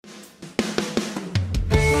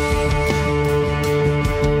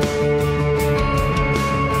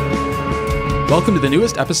Welcome to the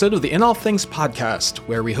newest episode of the In All Things podcast,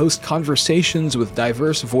 where we host conversations with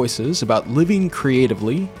diverse voices about living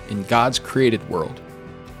creatively in God's created world.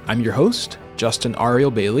 I'm your host, Justin Ariel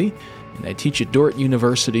Bailey, and I teach at Dordt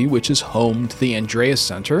University, which is home to the Andreas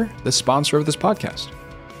Center, the sponsor of this podcast.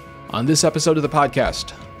 On this episode of the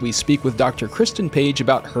podcast, we speak with Dr. Kristen Page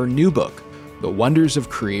about her new book, The Wonders of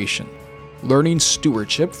Creation, Learning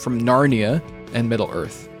Stewardship from Narnia and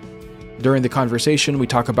Middle-earth. During the conversation, we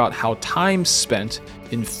talk about how time spent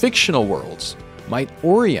in fictional worlds might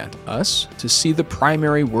orient us to see the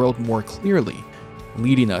primary world more clearly,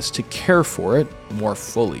 leading us to care for it more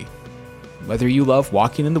fully. Whether you love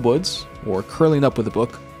walking in the woods or curling up with a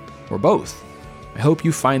book, or both, I hope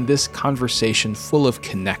you find this conversation full of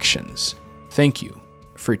connections. Thank you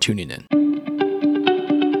for tuning in.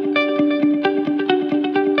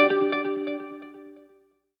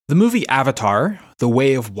 The movie Avatar, The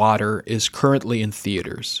Way of Water is currently in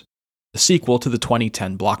theaters, a sequel to the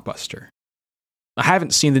 2010 blockbuster. I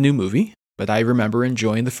haven't seen the new movie, but I remember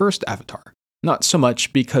enjoying the first Avatar. Not so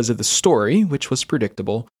much because of the story, which was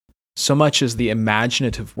predictable, so much as the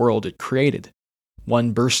imaginative world it created,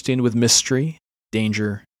 one bursting with mystery,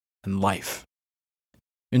 danger, and life.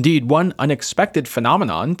 Indeed, one unexpected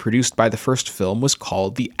phenomenon produced by the first film was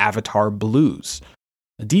called the Avatar Blues,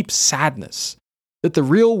 a deep sadness that the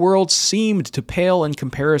real world seemed to pale in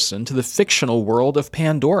comparison to the fictional world of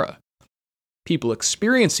Pandora. People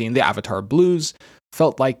experiencing the Avatar Blues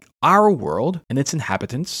felt like our world and its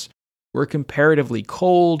inhabitants were comparatively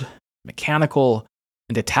cold, mechanical,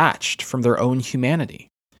 and detached from their own humanity.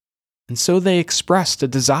 And so they expressed a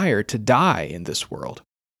desire to die in this world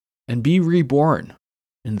and be reborn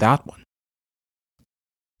in that one.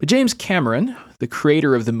 But James Cameron, the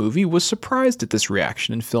creator of the movie, was surprised at this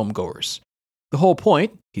reaction in filmgoers. The whole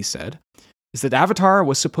point, he said, is that Avatar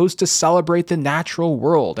was supposed to celebrate the natural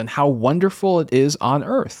world and how wonderful it is on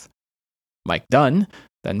Earth. Mike Dunn,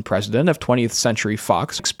 then president of 20th Century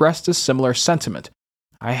Fox, expressed a similar sentiment.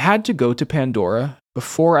 I had to go to Pandora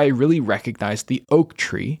before I really recognized the oak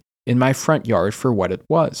tree in my front yard for what it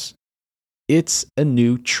was. It's a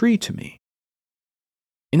new tree to me.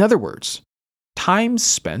 In other words, time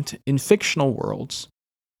spent in fictional worlds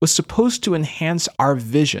was supposed to enhance our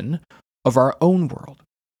vision of our own world.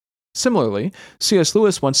 Similarly, C.S.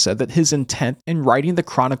 Lewis once said that his intent in writing the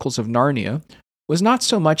Chronicles of Narnia was not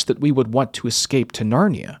so much that we would want to escape to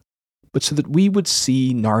Narnia, but so that we would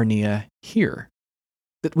see Narnia here,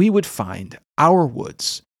 that we would find our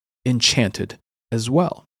woods enchanted as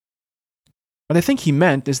well. What I think he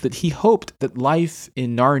meant is that he hoped that life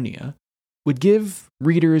in Narnia would give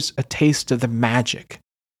readers a taste of the magic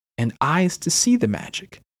and eyes to see the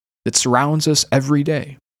magic that surrounds us every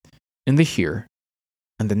day, in the here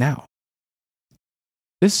and the now.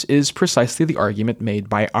 This is precisely the argument made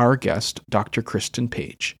by our guest, Dr. Kristen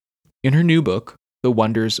Page, in her new book, The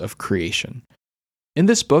Wonders of Creation. In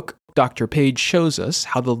this book, Dr. Page shows us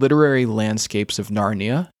how the literary landscapes of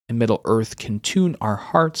Narnia and Middle-earth can tune our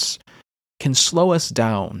hearts, can slow us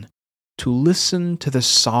down to listen to the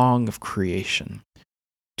song of creation,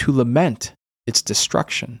 to lament its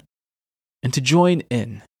destruction, and to join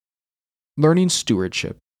in learning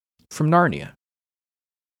stewardship from Narnia.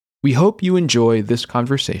 We hope you enjoy this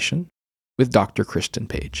conversation with Dr. Kristen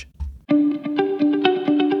Page.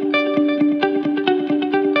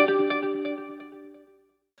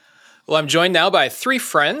 Well, I'm joined now by three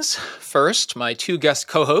friends. First, my two guest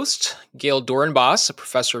co-hosts, Gail Doornbos, a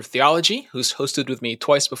professor of theology, who's hosted with me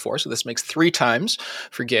twice before, so this makes 3 times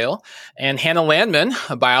for Gail, and Hannah Landman,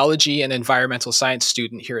 a biology and environmental science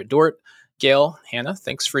student here at Dordt. Gail, Hannah,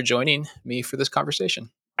 thanks for joining me for this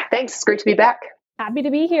conversation. Thanks. It's great to be back. Happy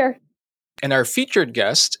to be here. And our featured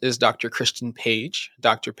guest is Dr. Kristen Page.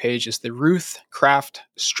 Dr. Page is the Ruth Kraft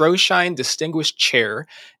Stroshine Distinguished Chair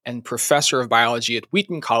and Professor of Biology at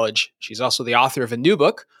Wheaton College. She's also the author of a new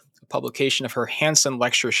book, a publication of her Hanson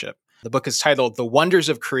Lectureship. The book is titled The Wonders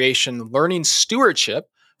of Creation, Learning Stewardship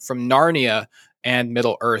from Narnia and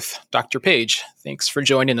Middle-earth. Dr. Page, thanks for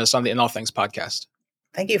joining us on the In All Things podcast.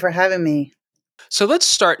 Thank you for having me. So let's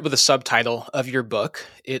start with the subtitle of your book.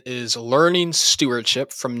 It is Learning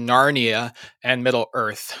Stewardship from Narnia and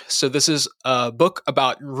Middle-earth. So this is a book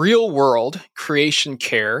about real-world creation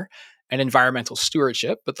care and environmental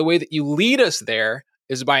stewardship. But the way that you lead us there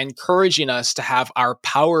is by encouraging us to have our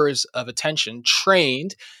powers of attention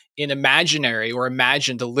trained in imaginary or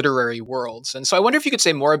imagined literary worlds. And so I wonder if you could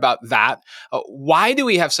say more about that. Why do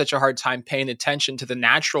we have such a hard time paying attention to the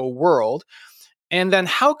natural world? And then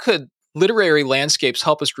how could literary landscapes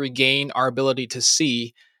help us regain our ability to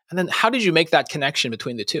see? And then how did you make that connection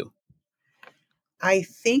between the two? I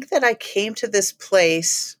think that I came to this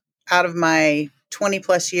place out of my 20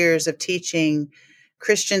 plus years of teaching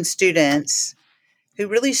Christian students who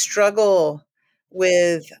really struggle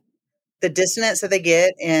with the dissonance that they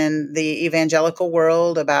get in the evangelical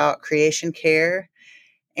world about creation care.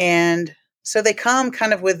 And so they come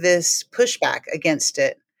kind of with this pushback against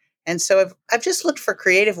it. And so I've just looked for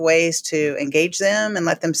creative ways to engage them and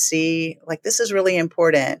let them see, like, this is really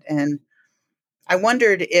important. And I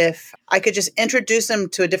wondered if I could just introduce them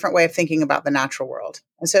to a different way of thinking about the natural world.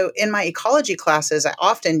 And so in my ecology classes, I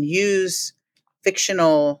often use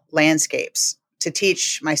fictional landscapes to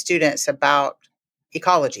teach my students about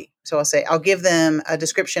ecology. So I'll give them a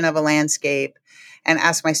description of a landscape and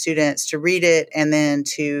ask my students to read it and then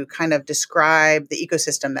to kind of describe the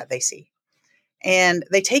ecosystem that they see. And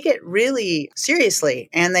they take it really seriously,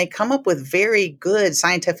 and they come up with very good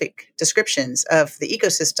scientific descriptions of the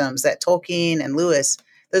ecosystems that Tolkien and Lewis,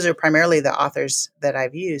 those are primarily the authors that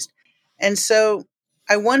I've used. And so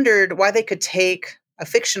I wondered why they could take a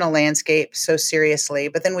fictional landscape so seriously,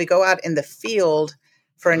 but then we go out in the field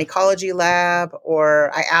for an ecology lab,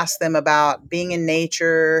 or I ask them about being in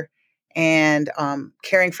nature and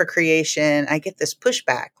caring for creation. I get this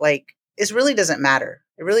pushback, like, it really doesn't matter.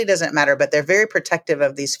 It really doesn't matter, but they're very protective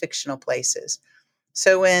of these fictional places.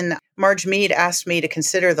 So when Marge Mead asked me to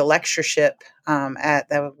consider the lectureship at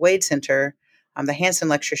the Wade Center, the Hansen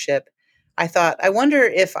lectureship, I thought, I wonder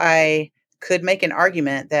if I could make an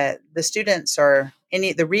argument that the students are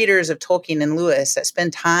the readers of Tolkien and Lewis that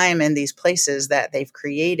spend time in these places that they've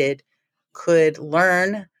created could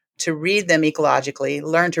learn to read them ecologically,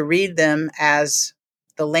 learn to read them as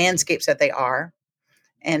the landscapes that they are,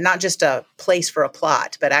 and not just a place for a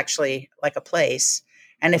plot, but actually like a place.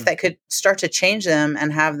 And if that could start to change them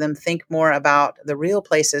and have them think more about the real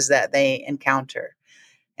places that they encounter.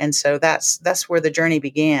 And so that's where the journey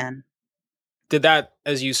began. Did that,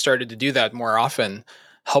 as you started to do that more often,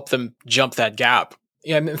 help them jump that gap?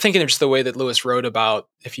 Yeah, I'm thinking of just the way that Lewis wrote about,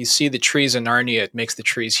 if you see the trees in Narnia, it makes the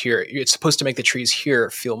trees here. It's supposed to make the trees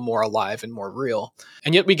here feel more alive and more real.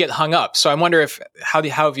 And yet we get hung up. So I wonder how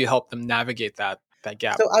have you helped them navigate that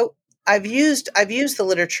gap? So I've used the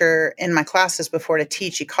literature in my classes before to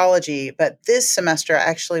teach ecology, but this semester I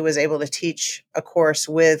actually was able to teach a course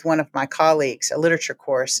with one of my colleagues, a literature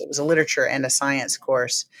course. It was a literature and a science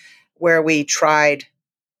course where we tried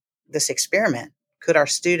this experiment. Could our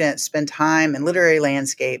students spend time in literary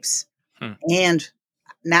landscapes and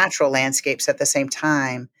natural landscapes at the same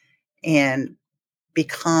time and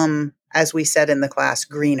become, as we said in the class,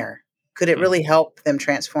 greener? Could it really help them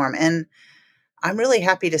transform? And I'm really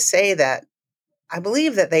happy to say that I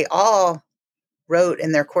believe that they all wrote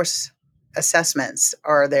in their course assessments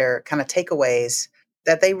or their kind of takeaways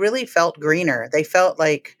that they really felt greener. They felt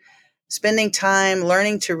like spending time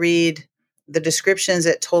learning to read the descriptions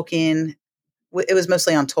that Tolkien, it was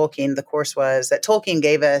mostly on Tolkien, the course was, that Tolkien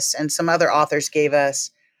gave us and some other authors gave us,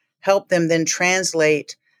 helped them then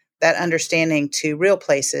translate that understanding to real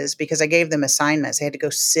places, because I gave them assignments. They had to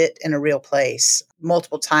go sit in a real place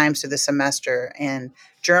multiple times through the semester and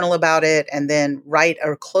journal about it, and then write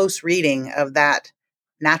a close reading of that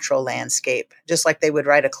natural landscape, just like they would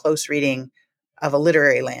write a close reading of a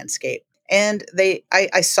literary landscape. And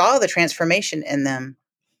I saw the transformation in them.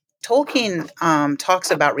 Tolkien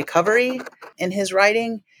talks about recovery in his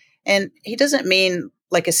writing, and he doesn't mean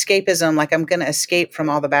like escapism, like I'm going to escape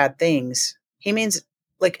from all the bad things. He means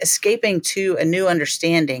like escaping to a new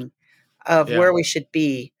understanding of where we should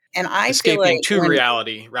be. And I escaping feel like to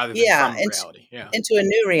reality rather than from reality. Yeah, into a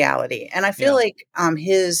new reality. And I feel like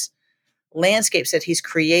his landscapes that he's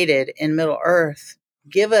created in Middle Earth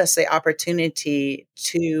give us the opportunity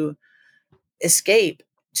to escape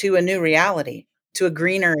to a new reality, to a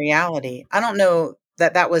greener reality. I don't know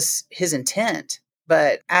that that was his intent,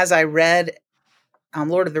 but as I read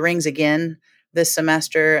Lord of the Rings again this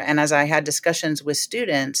semester, and as I had discussions with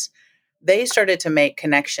students, they started to make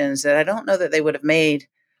connections that I don't know that they would have made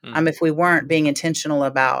if we weren't being intentional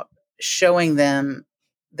about showing them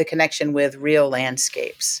the connection with real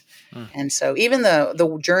landscapes. And so even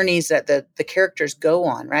the journeys that the characters go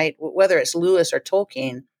on, right, whether it's Lewis or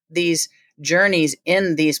Tolkien, these journeys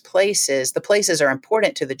in these places, the places are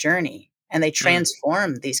important to the journey, and they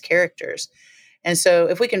transform these characters. And so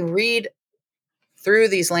if we can read through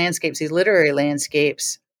these landscapes, these literary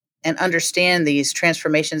landscapes, and understand these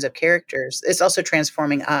transformations of characters, it's also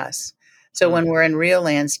transforming us. So when we're in real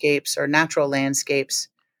landscapes or natural landscapes,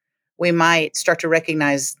 we might start to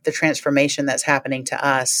recognize the transformation that's happening to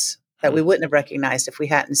us that we wouldn't have recognized if we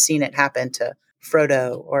hadn't seen it happen to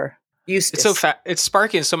Frodo or Eustace. It's it's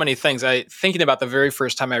sparking so many things. Thinking about the very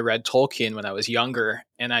first time I read Tolkien when I was younger,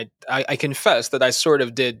 and I confess that I sort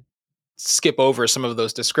of did skip over some of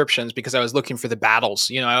those descriptions because I was looking for the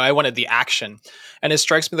battles. I wanted the action. And it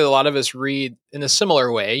strikes me that a lot of us read in a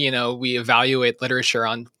similar way. We evaluate literature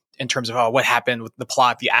in terms of what happened with the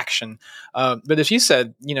plot, the action. But if you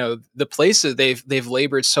said, the places they've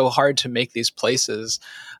labored so hard to make these places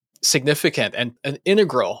significant and an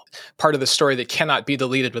integral part of the story that cannot be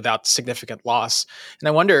deleted without significant loss. And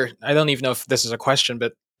I wonder, I don't even know if this is a question,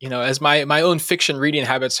 but as my own fiction reading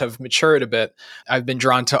habits have matured a bit, I've been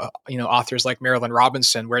drawn to authors like Marilynne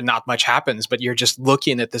Robinson, where not much happens, but you're just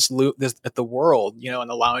looking at this at the world,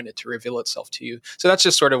 and allowing it to reveal itself to you. So that's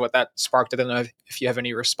just sort of what that sparked. I don't know if you have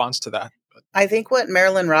any response to that. But. I think what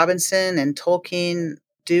Marilynne Robinson and Tolkien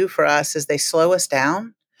do for us is they slow us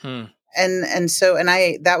down. And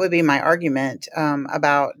that would be my argument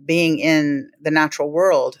about being in the natural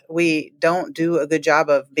world. We don't do a good job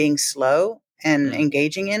of being slow and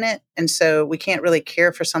engaging in it. And so we can't really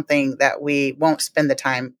care for something that we won't spend the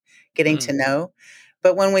time getting to know.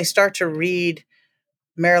 But when we start to read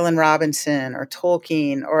Marilynne Robinson or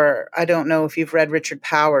Tolkien, or I don't know if you've read Richard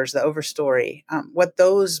Powers, The Overstory, what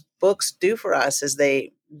those books do for us is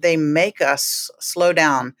they make us slow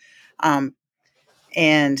down.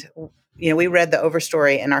 And we read The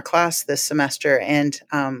Overstory in our class this semester, and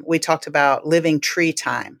we talked about living tree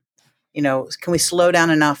time. Can we slow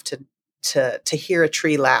down enough to hear a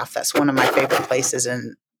tree laugh? That's one of my favorite places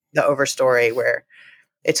in The Overstory, where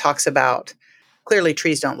it talks about clearly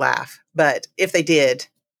trees don't laugh, but if they did,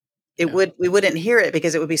 we wouldn't hear it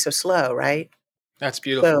because it would be so slow, right? That's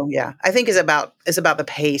beautiful. So yeah, I think it's about the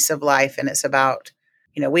pace of life, and it's about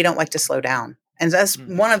we don't like to slow down. And that's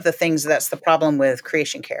one of the things that's the problem with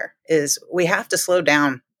creation care is we have to slow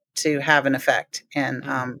down to have an effect.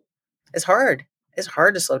 And it's hard. It's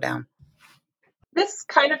hard to slow down. This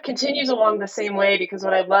kind of continues along the same way because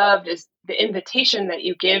what I loved is the invitation that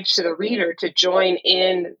you give to the reader to join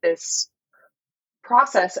in this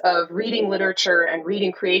process of reading literature and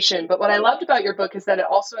reading creation. But what I loved about your book is that it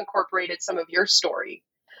also incorporated some of your story.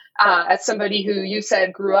 As somebody who you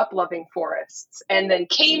said grew up loving forests and then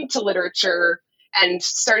came to literature and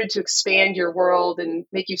started to expand your world and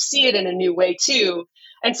make you see it in a new way too.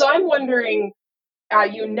 And so I'm wondering,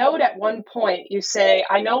 you note at one point, you say,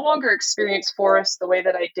 I no longer experience forests the way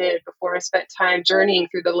that I did before I spent time journeying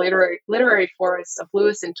through the literary forests of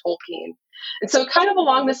Lewis and Tolkien. And so kind of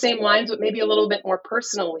along the same lines, but maybe a little bit more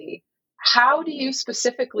personally, how do you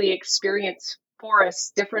specifically experience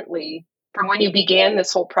forests differently from when you began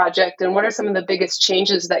this whole project? And what are some of the biggest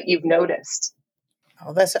changes that you've noticed?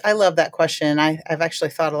 Oh, I love that question. I've actually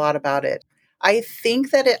thought a lot about it. I think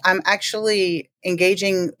that I'm actually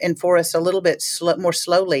engaging in forests a little bit more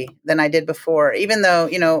slowly than I did before, even though,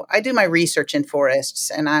 I do my research in forests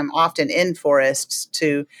and I'm often in forests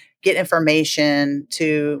to get information,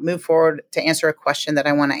 to move forward, to answer a question that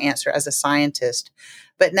I want to answer as a scientist.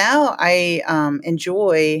 But now I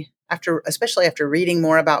enjoy, especially after reading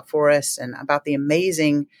more about forests and about the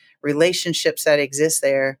amazing relationships that exist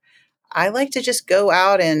there, I like to just go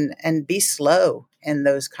out and be slow in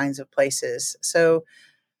those kinds of places. So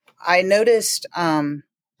I noticed when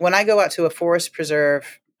I go out to a forest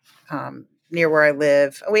preserve near where I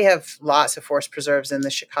live, we have lots of forest preserves in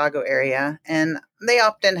the Chicago area, and they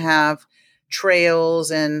often have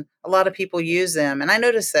trails and a lot of people use them. And I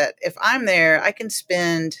notice that if I'm there, I can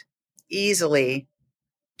spend easily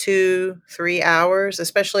 2-3 hours,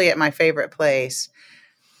 especially at my favorite place.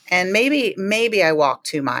 And maybe I walk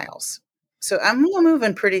 2 miles. So I'm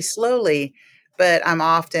moving pretty slowly, but I'm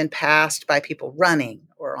often passed by people running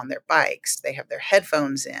or on their bikes. They have their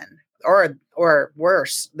headphones in, or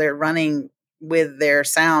worse, they're running with their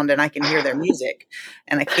sound and I can hear their music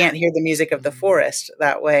and I can't hear the music of the forest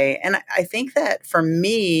that way. And I think that for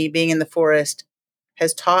me, being in the forest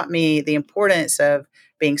has taught me the importance of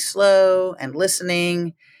being slow and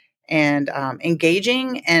listening and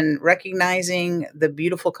engaging and recognizing the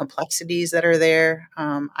beautiful complexities that are there.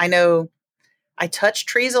 I know I touch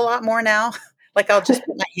trees a lot more now. Like I'll just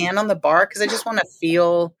put my hand on the bark because I just want to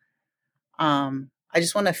feel. I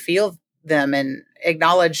just want to feel them and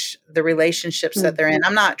acknowledge the relationships that they're in.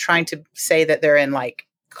 I'm not trying to say that they're in like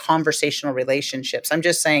conversational relationships. I'm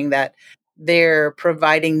just saying that they're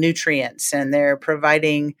providing nutrients and they're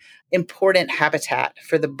providing important habitat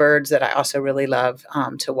for the birds that I also really love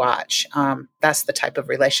to watch. That's the type of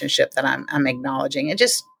relationship that I'm acknowledging. And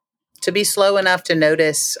just to be slow enough to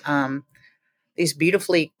notice these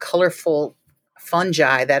beautifully colorful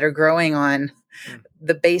fungi that are growing on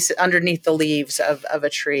the base underneath the leaves of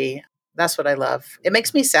a tree. That's what I love. It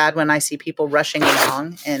makes me sad when I see people rushing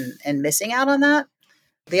along and missing out on that.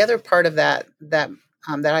 The other part of that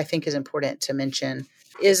I think is important to mention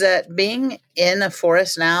is that being in a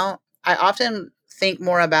forest now I often think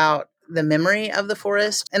more about the memory of the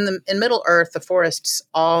forest. In Middle Earth, the forests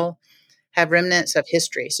all have remnants of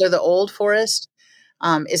history. So the old forest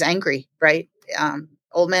is angry, right?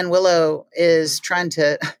 Old Man Willow is trying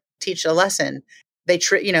to teach a lesson. They're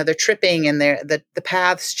tripping, and the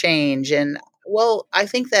paths change. And well, I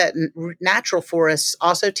think that natural forests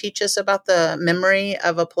also teach us about the memory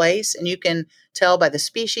of a place, and you can tell by the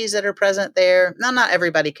species that are present there. Now, not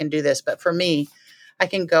everybody can do this, but for me, I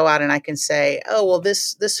can go out and I can say, oh, well,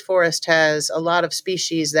 this forest has a lot of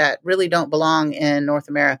species that really don't belong in North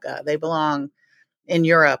America. They belong in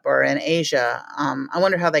Europe or in Asia. I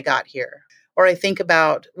wonder how they got here. Or I think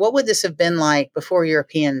about, what would this have been like before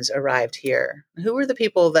Europeans arrived here? Who were the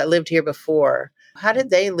people that lived here before? How did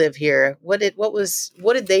they live here? What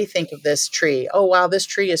did they think of this tree? Oh wow, this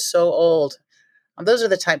tree is so old. Those are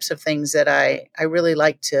the types of things that I really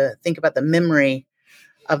like to think about, the memory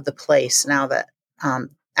of the place, now that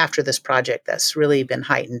after this project that's really been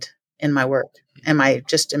heightened in my work and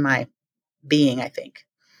in my being, I think.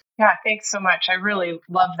 Yeah, thanks so much. I really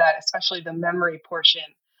love that, especially the memory portion.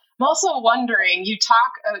 I'm also wondering, you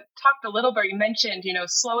talked a little bit, you mentioned,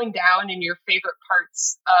 slowing down in your favorite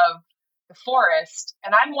parts of the forest.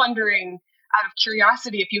 And I'm wondering, out of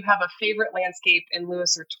curiosity, if you have a favorite landscape in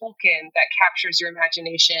Lewis or Tolkien that captures your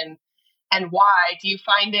imagination, and why. Do you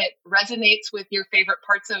find it resonates with your favorite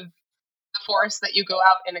parts of the forest that you go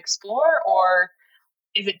out and explore, or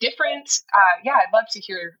is it different? Yeah, I'd love to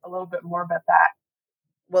hear a little bit more about that.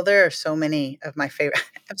 Well, there are so many of my favorite,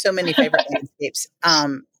 I have so many favorite landscapes.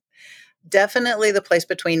 Definitely the place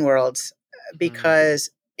between worlds,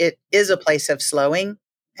 because it is a place of slowing.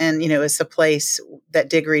 And, it's a place that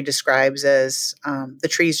Diggory describes as the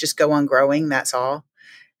trees just go on growing. That's all.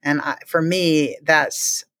 And for me,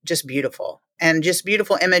 that's just beautiful, and just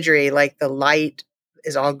beautiful imagery. Like the light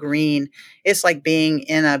is all green. It's like being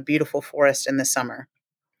in a beautiful forest in the summer.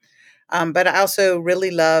 But I also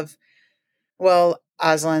really love, well,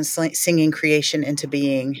 Aslan singing creation into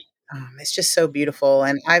being. It's just so beautiful.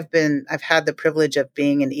 And I've had the privilege of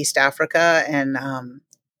being in East Africa, and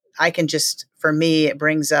I can just, for me, it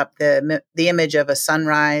brings up the image of a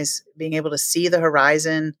sunrise, being able to see the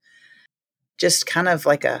horizon, just kind of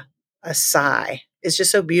like a sigh. It's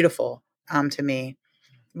just so beautiful to me.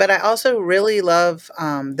 But I also really love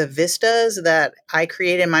the vistas that I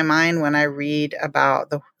create in my mind when I read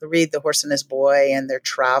about read The Horse and His Boy and their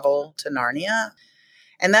travel to Narnia.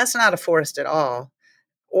 And that's not a forest at all.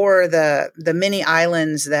 Or the many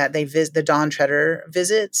islands that the Dawn Treader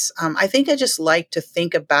visits. I think I just like to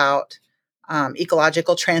think about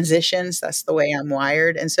ecological transitions. That's the way I'm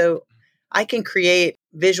wired. And so I can create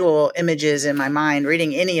visual images in my mind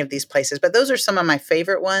reading any of these places. But those are some of my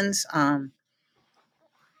favorite ones. I'm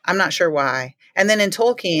not sure why. And then in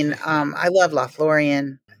Tolkien, I love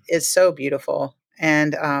Lothlorien. It's so beautiful.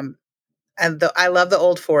 And I love the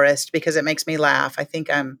Old Forest because it makes me laugh. I think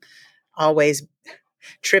I'm always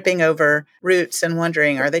tripping over roots and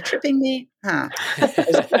wondering, are they tripping me? Huh.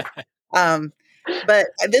 But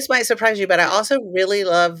this might surprise you, but I also really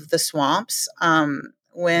love the swamps.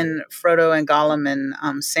 When Frodo and Gollum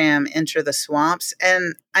and Sam enter the swamps.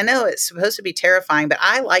 And I know it's supposed to be terrifying, but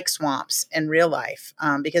I like swamps in real life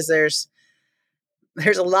because there's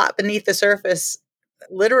a lot beneath the surface,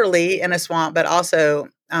 literally in a swamp, but also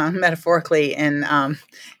metaphorically in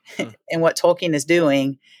what Tolkien is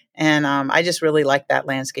doing. And I just really like that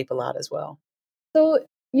landscape a lot as well. So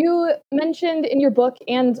you mentioned in your book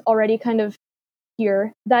and already kind of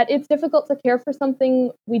here that it's difficult to care for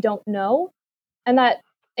something we don't know, and that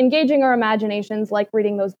engaging our imaginations, like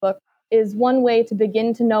reading those books, is one way to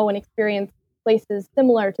begin to know and experience places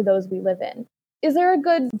similar to those we live in. Is there a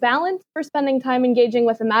good balance for spending time engaging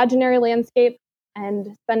with imaginary landscapes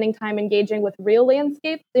and spending time engaging with real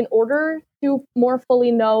landscapes in order to more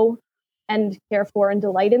fully know and care for and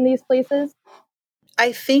delight in these places?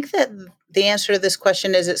 I think that the answer to this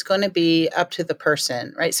question is it's going to be up to the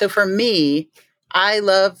person, right? So for me, I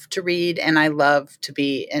love to read and I love to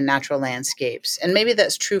be in natural landscapes. And maybe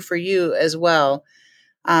that's true for you as well.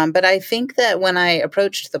 But I think that when I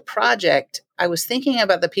approached the project, I was thinking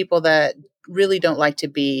about the people that really don't like to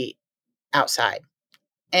be outside.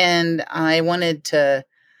 And I wanted to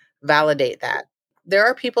validate that. There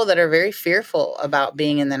are people that are very fearful about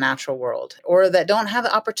being in the natural world, or that don't have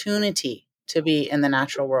the opportunity to be in the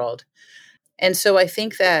natural world. And so I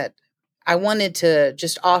think that I wanted to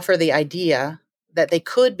just offer the idea that they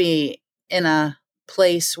could be in a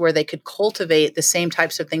place where they could cultivate the same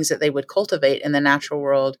types of things that they would cultivate in the natural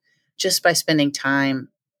world just by spending time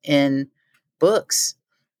in books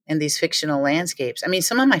and these fictional landscapes. I mean,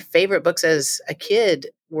 some of my favorite books as a kid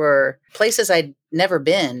were places I'd never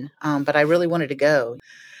been, but I really wanted to go.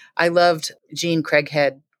 I loved Jean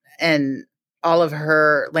Craighead and all of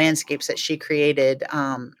her landscapes that she created.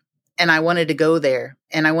 And I wanted to go there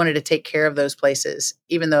and I wanted to take care of those places,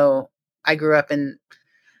 even though I grew up in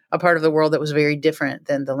a part of the world that was very different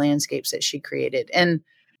than the landscapes that she created. And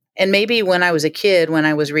maybe when I was a kid, when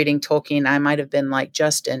I was reading Tolkien, I might have been like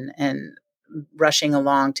Justin and rushing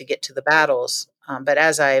along to get to the battles. But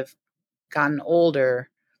as I've gotten older,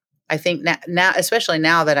 I think now, especially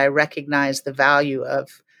now that I recognize the value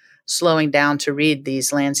of slowing down to read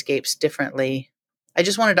these landscapes differently, I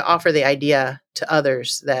just wanted to offer the idea to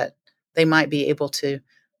others that they might be able to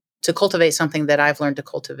cultivate something that I've learned to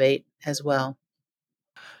cultivate as well.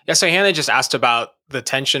 Yeah, so Hannah just asked about the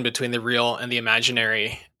tension between the real and the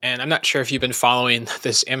imaginary. And I'm not sure if you've been following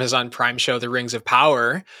this Amazon Prime show, The Rings of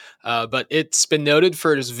Power, but it's been noted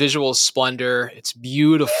for its visual splendor. It's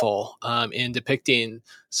beautiful in depicting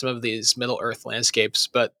some of these Middle-earth landscapes.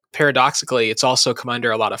 But paradoxically, it's also come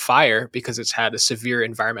under a lot of fire because it's had a severe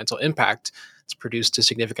environmental impact. It's produced a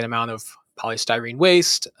significant amount of polystyrene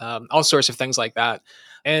waste, all sorts of things like that.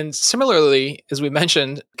 And similarly, as we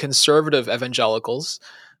mentioned, conservative evangelicals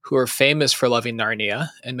who are famous for loving Narnia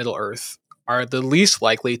and Middle-earth are the least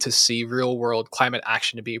likely to see real-world climate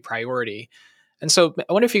action to be a priority. And so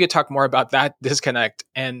I wonder if you could talk more about that disconnect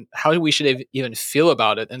and how we should even feel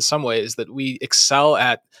about it in some ways, that we excel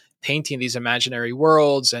at painting these imaginary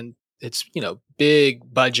worlds, and it's, big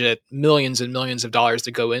budget, millions and millions of dollars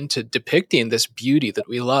to go into depicting this beauty that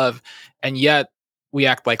we love. And yet we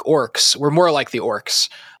act like orcs. We're more like the orcs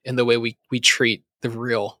in the way we treat the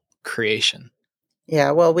real creation.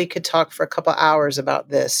 Yeah, well, we could talk for a couple hours about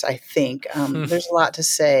this, I think. There's a lot to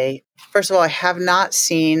say. First of all, I have not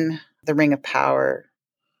seen The Ring of Power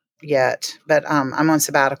yet, but I'm on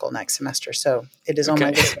sabbatical next semester, so it is on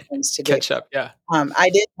my list of things to do. Catch up, yeah. I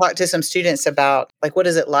did talk to some students about, like, what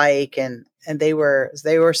is it like, and they were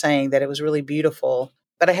saying that it was really beautiful,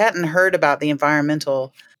 but I hadn't heard about the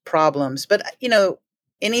environmental problems. But,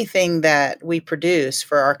 anything that we produce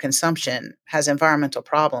for our consumption has environmental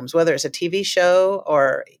problems, whether it's a TV show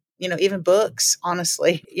or, even books,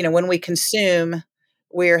 honestly. When we consume,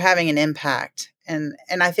 we're having an impact. And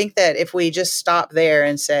I think that if we just stop there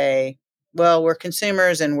and say, well, we're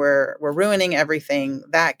consumers and we're ruining everything,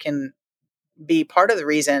 that can be part of the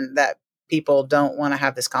reason that people don't want to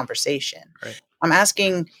have this conversation. Right. I'm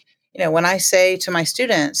asking, when I say to my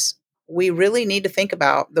students, we really need to think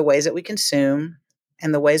about the ways that we consume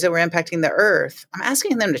and the ways that we're impacting the earth. I'm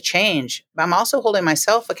asking them to change, but I'm also holding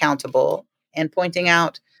myself accountable and pointing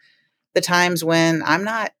out the times when I'm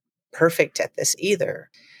not perfect at this either.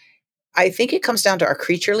 I think it comes down to our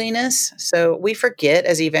creatureliness. So we forget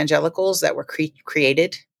as evangelicals that we're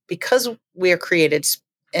created. Because we are created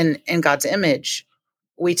in God's image,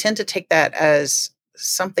 we tend to take that as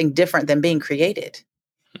something different than being created.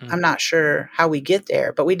 Mm-hmm. I'm not sure how we get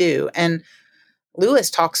there, but we do. And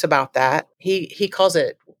Lewis talks about that. He calls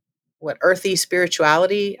it earthy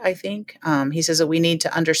spirituality, I think. He says that we need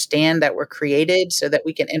to understand that we're created so that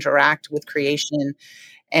we can interact with creation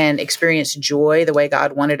and experience joy the way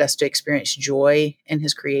God wanted us to experience joy in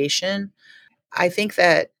his creation. I think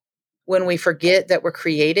that when we forget that we're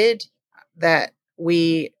created, that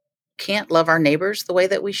we can't love our neighbors the way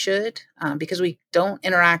that we should, because we don't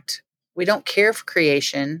interact, we don't care for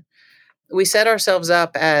creation. We set ourselves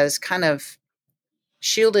up as kind of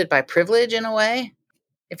shielded by privilege in a way.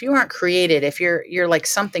 If you aren't created, if you're like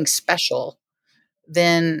something special,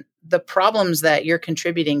 then the problems that you're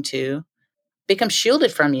contributing to become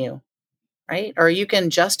shielded from you, right? Or you can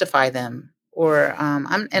justify them. Or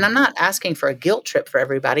I'm not asking for a guilt trip for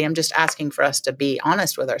everybody. I'm just asking for us to be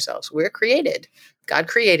honest with ourselves. We're created. God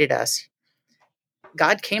created us.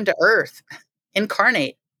 God came to earth,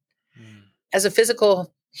 incarnate as a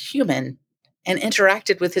physical human, and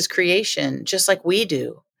interacted with his creation just like we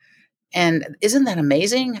do. And isn't that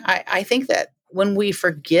amazing? I think that when we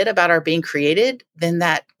forget about our being created, then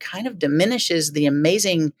that kind of diminishes the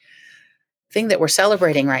amazing thing that we're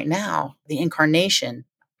celebrating right now, the incarnation,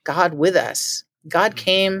 God with us. God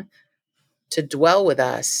came to dwell with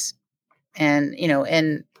us. And,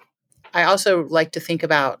 and I also like to think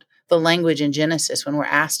about the language in Genesis when we're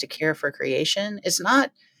asked to care for creation. It's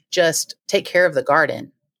not just take care of the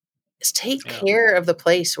garden. It's take care of the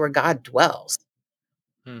place where God dwells.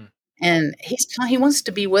 And he wants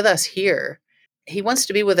to be with us here. He wants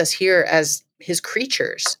to be with us here as his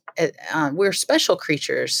creatures. We're special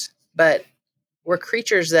creatures, but we're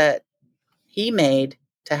creatures that he made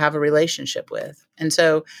to have a relationship with. And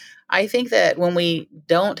so I think that when we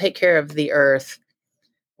don't take care of the earth,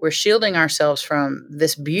 we're shielding ourselves from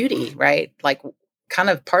this beauty, right? Like kind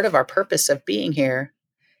of part of our purpose of being here.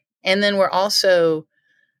 And then we're also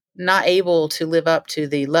not able to live up to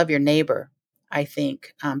the love your neighbor, I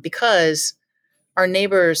think, because our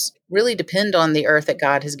neighbors really depend on the earth that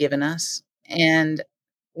God has given us. And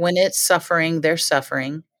when it's suffering, they're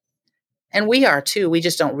suffering. And we are too. We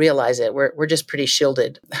just don't realize it. We're just pretty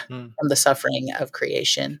shielded Mm. from the suffering of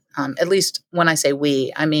creation. At least when I say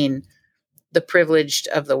we, I mean the privileged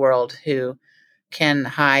of the world who can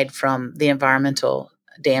hide from the environmental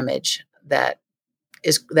damage that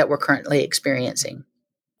we're currently experiencing.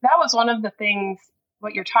 That was one of the things,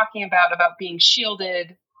 what you're talking about being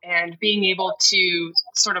shielded and being able to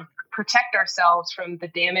sort of protect ourselves from the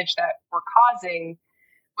damage that we're causing,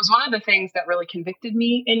 was one of the things that really convicted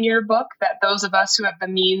me in your book, that those of us who have the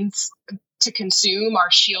means to consume are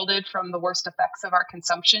shielded from the worst effects of our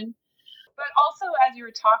consumption. But also, as you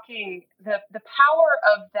were talking, the power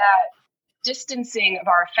of that distancing of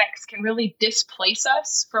our effects can really displace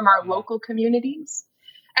us from our local communities.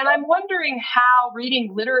 And I'm wondering how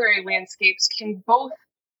reading literary landscapes can both,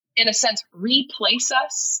 in a sense, replace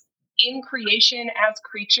us in creation as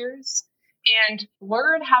creatures and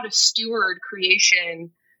learn how to steward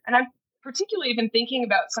creation. And I'm particularly even thinking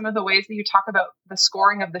about some of the ways that you talk about the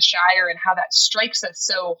scoring of the Shire and how that strikes us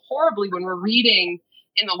so horribly when we're reading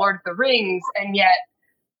in The Lord of the Rings, and yet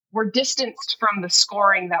we're distanced from the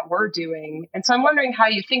scoring that we're doing. And so I'm wondering how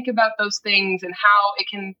you think about those things and how it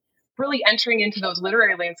can really, entering into those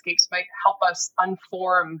literary landscapes might help us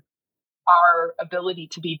unform our ability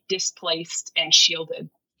to be displaced and shielded.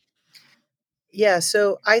 Yeah,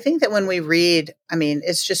 so I think that when we read, I mean,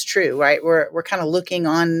 it's just true, right? We're kind of looking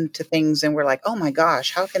on to things and we're like, "Oh my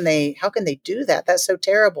gosh, how can they do that? That's so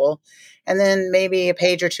terrible." And then maybe a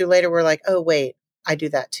page or two later we're like, "Oh wait, I do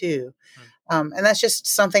that too." And that's just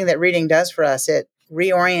something that reading does for us. It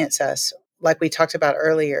reorients us, like we talked about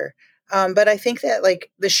earlier. But I think that,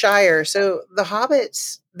 like the Shire, so the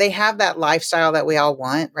hobbits, they have that lifestyle that we all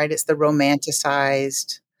want, right? It's the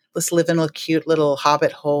romanticized, let's live in a cute little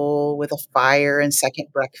hobbit hole with a fire and second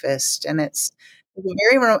breakfast. And it's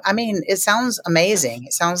very, I mean, it sounds amazing.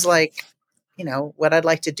 It sounds like, what I'd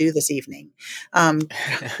like to do this evening.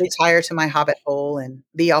 Retire to my hobbit hole and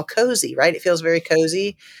be all cozy, right? It feels very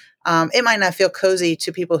cozy. It might not feel cozy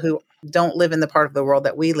to people who don't live in the part of the world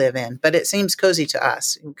that we live in, but it seems cozy to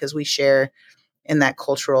us because we share in that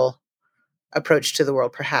cultural approach to the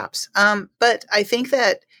world, perhaps. But I think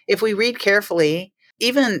that if we read carefully,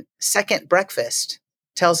 even second breakfast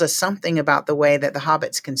tells us something about the way that the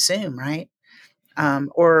hobbits consume, right?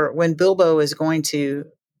 Or when Bilbo is going to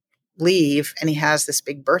leave and he has this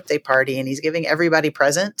big birthday party and he's giving everybody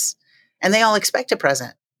presents and they all expect a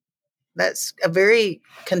present. That's a very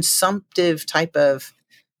consumptive type of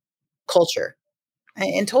culture.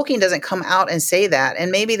 And Tolkien doesn't come out and say that.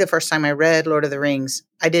 And maybe the first time I read Lord of the Rings,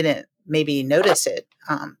 I didn't maybe notice it.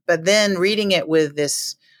 But then reading it with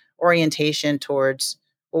this orientation towards,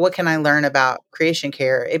 well, what can I learn about creation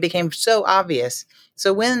care? It became so obvious.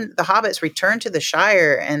 So when the hobbits return to the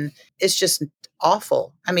Shire and it's just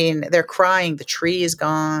awful. I mean, they're crying. The tree is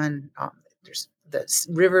gone. The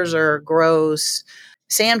rivers are gross.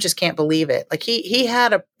 Sam just can't believe it. Like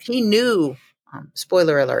he knew,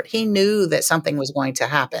 spoiler alert, he knew that something was going to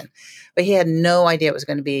happen, but he had no idea it was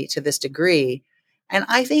going to be to this degree. And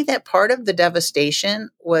I think that part of the devastation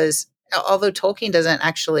was, although Tolkien doesn't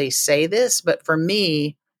actually say this, but for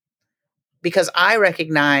me, because I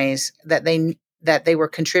recognize that they were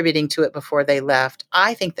contributing to it before they left,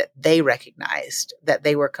 I think that they recognized that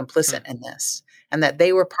they were complicit in this and that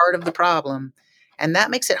they were part of the problem. And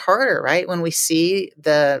that makes it harder, right? When we see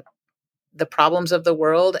the problems of the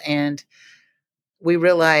world and we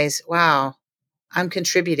realize, wow, I'm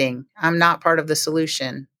contributing. I'm not part of the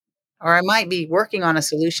solution. Or I might be working on a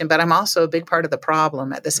solution, but I'm also a big part of the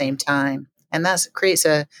problem at the same time. And that creates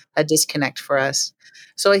a disconnect for us.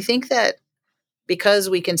 So I think that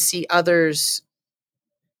because we can see others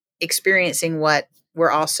experiencing what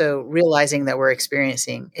we're also realizing that we're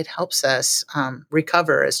experiencing, it helps us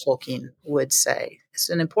recover, as Tolkien would say. It's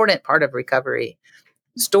an important part of recovery.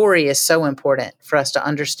 Story is so important for us to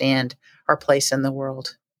understand our place in the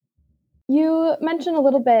world. You mentioned a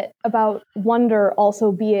little bit about wonder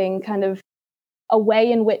also being kind of a way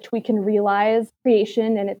in which we can realize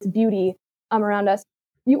creation and its beauty around us.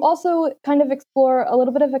 You also kind of explore a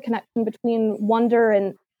little bit of a connection between wonder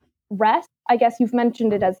and rest. I guess you've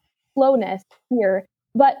mentioned it as slowness here,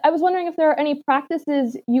 but I was wondering if there are any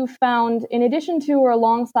practices you found in addition to or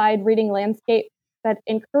alongside reading landscape that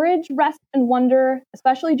encourage rest and wonder,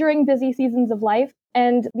 especially during busy seasons of life,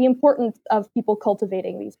 and the importance of people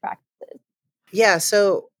cultivating these practices. Yeah,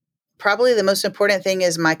 so probably the most important thing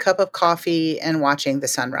is my cup of coffee and watching the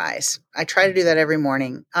sunrise. I try to do that every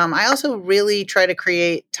morning. I also really try to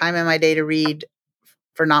create time in my day to read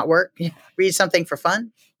for not work, read something for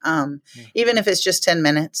fun. Even if it's just 10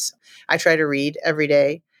 minutes, I try to read every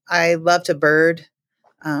day. I love to bird.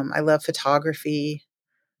 I love photography.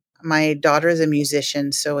 My daughter is a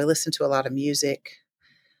musician, so I listen to a lot of music.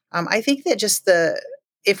 I think that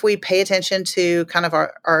if we pay attention to kind of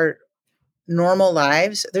our normal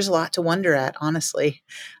lives, there's a lot to wonder at, honestly.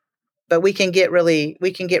 But we can get really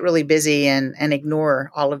busy and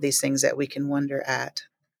ignore all of these things that we can wonder at.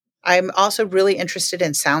 I'm also really interested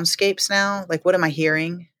in soundscapes now. Like, what am I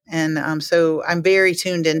hearing? And so I'm very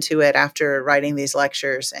tuned into it after writing these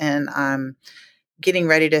lectures, and I'm getting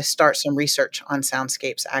ready to start some research on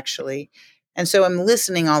soundscapes, actually. And so I'm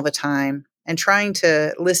listening all the time and trying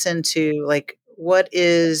to listen to, like, what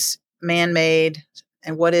is man-made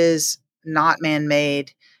and what is not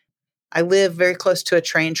man-made. I live very close to a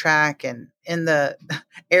train track, and in the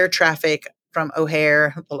air traffic from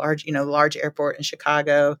O'Hare, the large airport in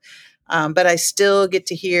Chicago. But I still get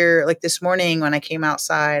to hear, like this morning when I came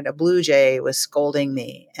outside, a blue jay was scolding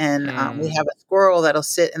me, and we have a squirrel that'll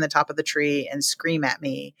sit in the top of the tree and scream at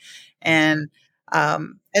me, and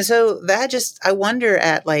so I wonder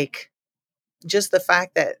at, like, just the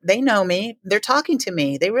fact that they know me, they're talking to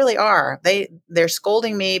me, they really are. They're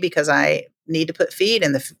scolding me because I need to put feed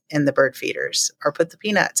in the bird feeders or put the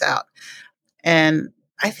peanuts out, and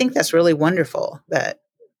I think that's really wonderful that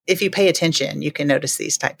if you pay attention, you can notice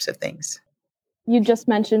these types of things. You just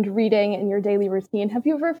mentioned reading in your daily routine. Have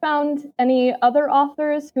you ever found any other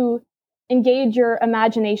authors who engage your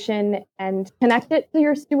imagination and connect it to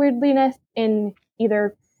your stewardliness in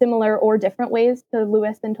either similar or different ways to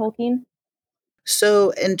Lewis and Tolkien? So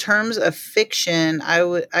in terms of fiction,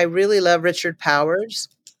 I really love Richard Powers.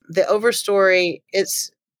 The Overstory,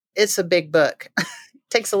 it's a big book. It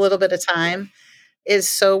takes a little bit of time. It's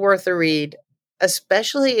so worth a read,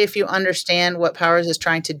 especially if you understand what Powers is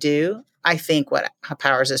trying to do. I think what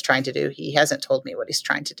Powers is trying to do, he hasn't told me what he's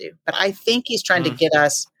trying to do, but I think he's trying to get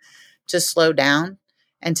us to slow down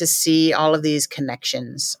and to see all of these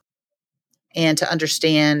connections and to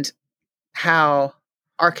understand how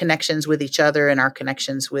our connections with each other and our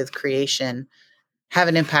connections with creation have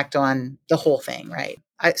an impact on the whole thing, right?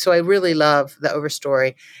 So I really love The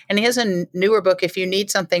Overstory. And he has a newer book, if you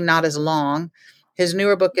need something not as long. His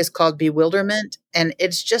newer book is called Bewilderment, and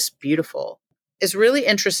it's just beautiful. It's really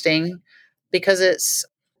interesting because it's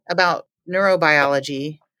about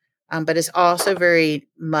neurobiology, but it's also very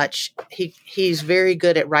much, he's very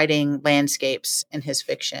good at writing landscapes in his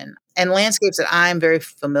fiction, and landscapes that I'm very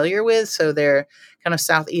familiar with. So they're kind of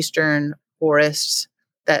southeastern forests.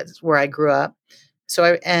 That's where I grew up.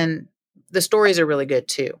 And the stories are really good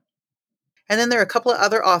too. And then there are a couple of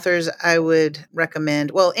other authors I would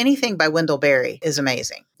recommend. Well, anything by Wendell Berry is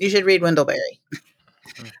amazing. You should read Wendell Berry.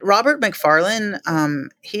 Robert Macfarlane,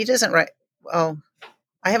 he doesn't write, well,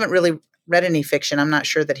 I haven't really read any fiction. I'm not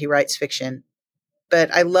sure that he writes fiction,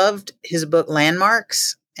 but I loved his book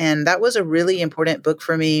Landmarks. And that was a really important book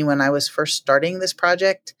for me when I was first starting this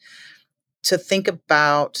project, to think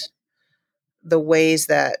about the ways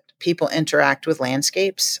that people interact with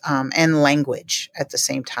landscapes and language at the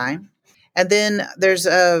same time. And then there's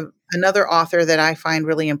another author that I find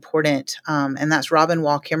really important, and that's Robin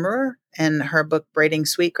Wall Kimmerer and her book Braiding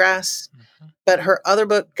Sweetgrass. Mm-hmm. But her other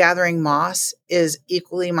book, Gathering Moss, is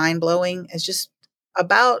equally mind-blowing. It's just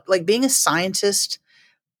about, like, being a scientist,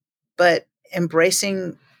 but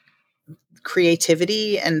embracing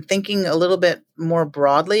creativity and thinking a little bit more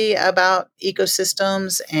broadly about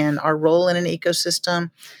ecosystems and our role in an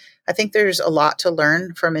ecosystem. I think there's a lot to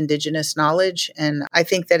learn from Indigenous knowledge, and I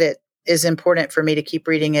think that it is important for me to keep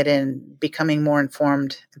reading it and becoming more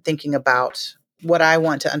informed and thinking about what I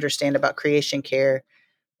want to understand about creation care,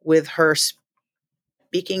 with her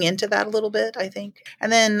speaking into that a little bit, I think.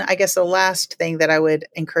 And then I guess the last thing that I would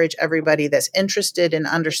encourage everybody that's interested in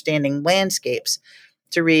understanding landscapes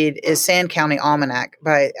to read is Sand County Almanac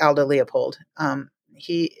by Aldo Leopold.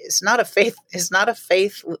 It's not a faith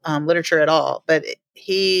literature at all, but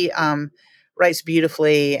he writes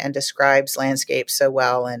beautifully and describes landscapes so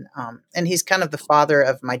well, and he's kind of the father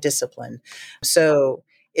of my discipline. So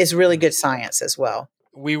it's really good science as well.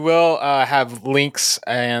 We will have links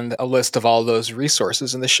and a list of all those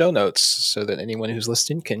resources in the show notes so that anyone who's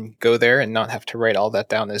listening can go there and not have to write all that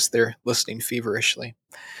down as they're listening feverishly.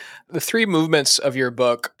 The three movements of your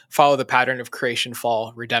book follow the pattern of creation,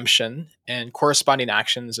 fall, redemption, and corresponding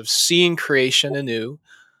actions of seeing creation anew,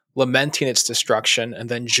 lamenting its destruction, and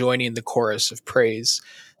then joining the chorus of praise.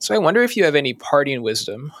 So I wonder if you have any parting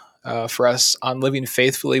wisdom for us on living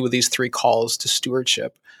faithfully with these three calls to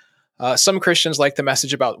stewardship. Some Christians like the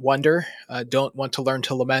message about wonder, don't want to learn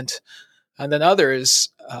to lament. And then others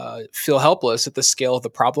feel helpless at the scale of the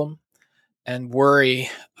problem and worry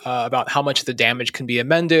about how much the damage can be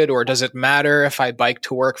amended, or does it matter if I bike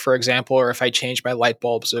to work, for example, or if I change my light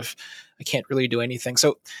bulbs, if I can't really do anything.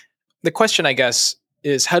 So the question, I guess,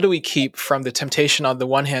 is how do we keep from the temptation on the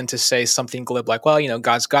one hand to say something glib like, well,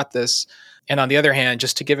 God's got this, and on the other hand,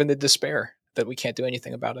 just to give in the despair that we can't do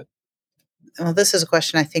anything about it? Well, this is a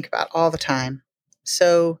question I think about all the time.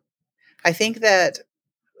 So I think that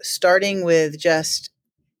starting with just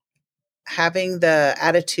having the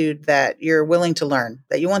attitude that you're willing to learn,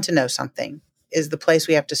 that you want to know something, is the place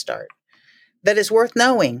we have to start. That is worth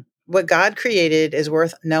knowing. What God created is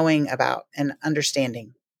worth knowing about and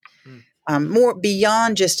understanding. More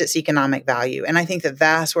beyond just its economic value. And I think that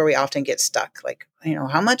that's where we often get stuck. Like,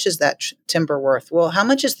 how much is that timber worth? Well, how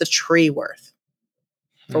much is the tree worth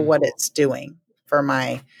for what it's doing for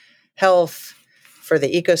my health, for the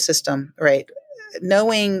ecosystem, right?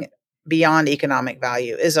 Knowing beyond economic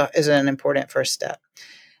value is an important first step.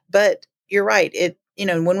 But you're right.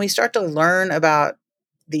 When we start to learn about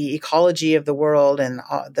the ecology of the world and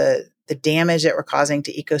the damage that we're causing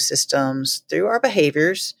to ecosystems through our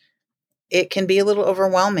behaviors, it can be a little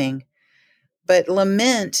overwhelming. But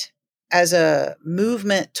lament as a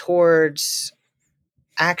movement towards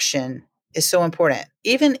action is so important.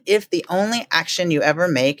 Even if the only action you ever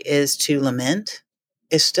make is to lament,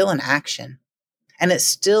 it's still an action. And it's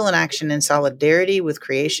still an action in solidarity with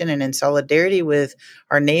creation and in solidarity with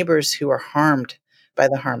our neighbors who are harmed by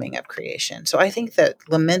the harming of creation. So I think that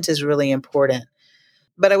lament is really important.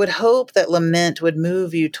 But I would hope that lament would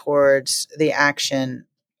move you towards the action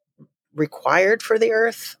required for the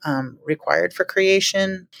earth, required for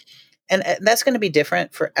creation. And that's going to be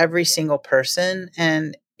different for every single person.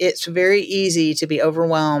 And it's very easy to be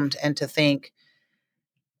overwhelmed and to think,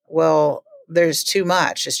 well, there's too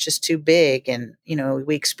much. It's just too big. And,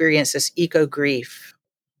 we experience this eco grief.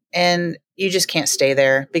 And you just can't stay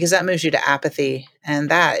there because that moves you to apathy. And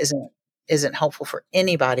that isn't helpful for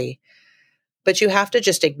anybody. But you have to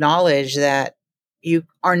just acknowledge that you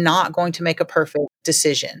are not going to make a perfect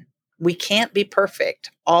decision. We can't be perfect.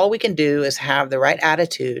 All we can do is have the right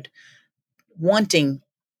attitude, wanting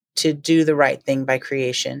to do the right thing by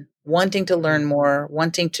creation, wanting to learn more,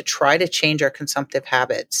 wanting to try to change our consumptive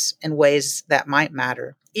habits in ways that might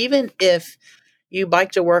matter. Even if you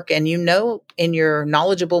bike to work and in your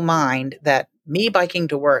knowledgeable mind that me biking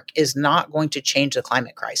to work is not going to change the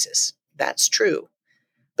climate crisis. That's true.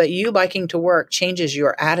 But you biking to work changes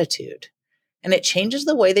your attitude. And it changes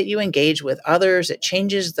the way that you engage with others. It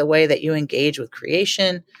changes the way that you engage with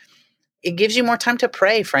creation. It gives you more time to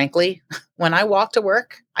pray, frankly. When I walk to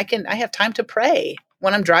work, I have time to pray.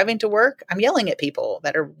 When I'm driving to work, I'm yelling at people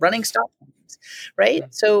that are running stop signs, right?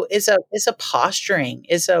 So it's a posturing.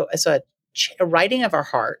 It's a writing of our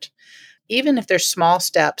heart. Even if there's small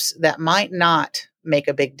steps that might not make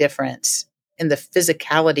a big difference in the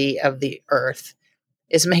physicality of the earth,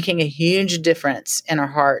 is making a huge difference in our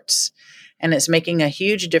hearts. And it's making a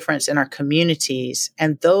huge difference in our communities.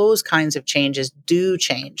 And those kinds of changes do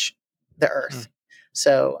change the earth.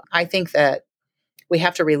 So I think that we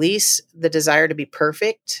have to release the desire to be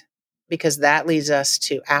perfect, because that leads us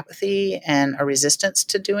to apathy and a resistance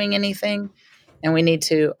to doing anything. And we need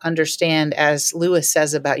to understand, as Lewis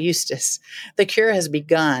says about Eustace, the cure has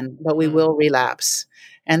begun, but we will relapse.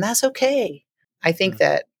 And that's okay. I think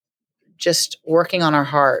that just working on our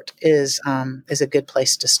heart is a good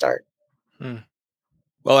place to start.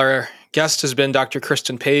 Well, our guest has been Dr.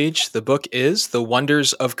 Kristen Page. The book is The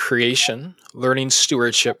Wonders of Creation, Learning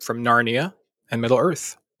Stewardship from Narnia and Middle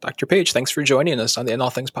Earth. Dr. Page, thanks for joining us on the In All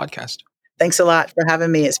Things podcast. Thanks a lot for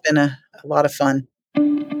having me. It's been a lot of fun.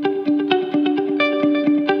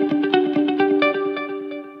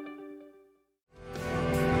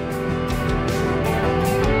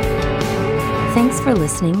 Thanks for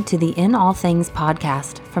listening to the In All Things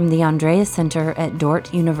podcast from the Andreas Center at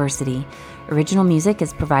Dordt University. Original music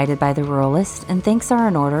is provided by The Ruralist, and thanks are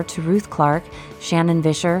in order to Ruth Clark, Shannon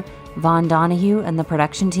Vischer, Vaughn Donahue, and the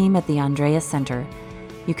production team at the Andreas Center.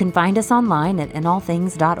 You can find us online at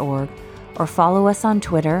inallthings.org or follow us on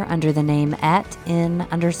Twitter under the name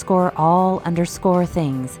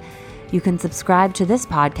 @in_all_things. You can subscribe to this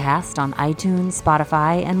podcast on iTunes,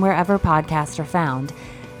 Spotify, and wherever podcasts are found.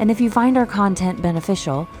 And if you find our content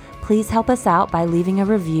beneficial, please help us out by leaving a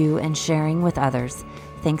review and sharing with others.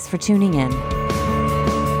 Thanks for tuning in.